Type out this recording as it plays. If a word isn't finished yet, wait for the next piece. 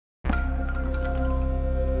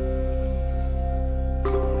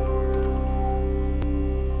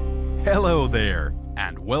Hello there,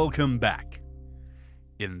 and welcome back.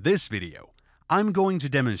 In this video, I'm going to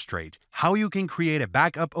demonstrate how you can create a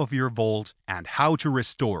backup of your vault and how to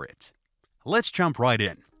restore it. Let's jump right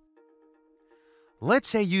in. Let's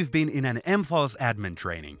say you've been in an mFiles admin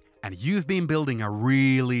training and you've been building a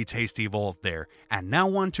really tasty vault there and now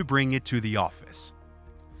want to bring it to the office.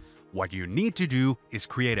 What you need to do is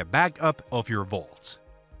create a backup of your vault.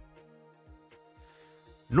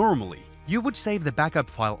 Normally, you would save the backup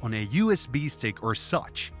file on a USB stick or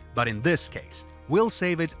such, but in this case, we'll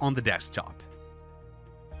save it on the desktop.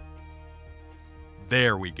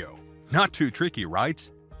 There we go. Not too tricky, right?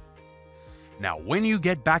 Now, when you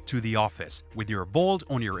get back to the office with your vault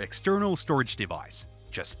on your external storage device,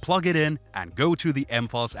 just plug it in and go to the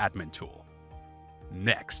mFiles admin tool.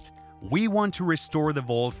 Next, we want to restore the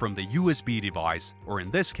vault from the USB device, or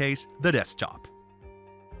in this case, the desktop.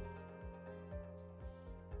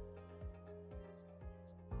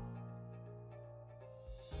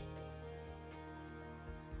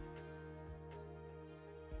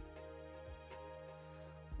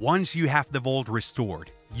 Once you have the vault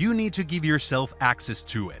restored, you need to give yourself access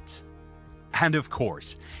to it. And of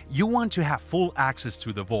course, you want to have full access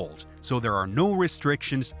to the vault, so there are no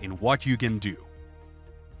restrictions in what you can do.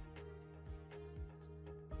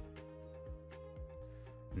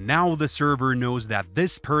 Now the server knows that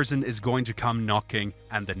this person is going to come knocking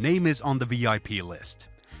and the name is on the VIP list.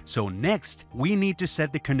 So next, we need to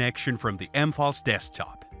set the connection from the mFiles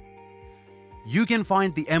desktop. You can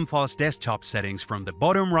find the mFiles desktop settings from the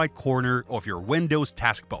bottom right corner of your Windows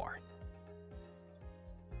taskbar.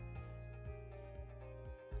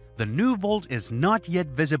 The new vault is not yet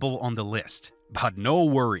visible on the list, but no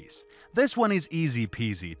worries. This one is easy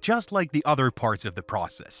peasy, just like the other parts of the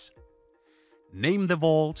process. Name the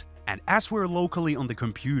vault, and as we're locally on the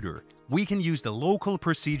computer, we can use the local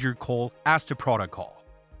procedure call as the protocol.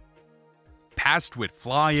 Passed with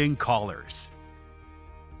flying colors.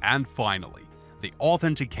 And finally, the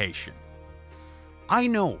authentication. I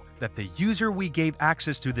know that the user we gave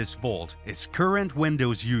access to this vault is current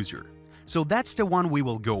Windows user, so that's the one we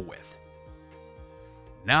will go with.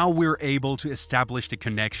 Now we're able to establish the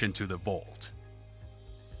connection to the vault.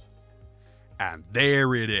 And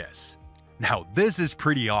there it is. Now this is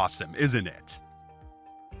pretty awesome, isn't it?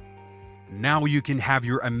 Now you can have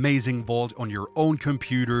your amazing vault on your own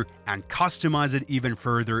computer and customize it even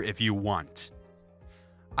further if you want.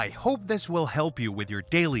 I hope this will help you with your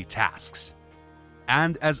daily tasks.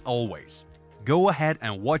 And as always, go ahead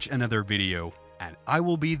and watch another video, and I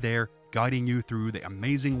will be there guiding you through the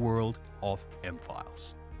amazing world of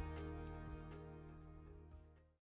mFiles.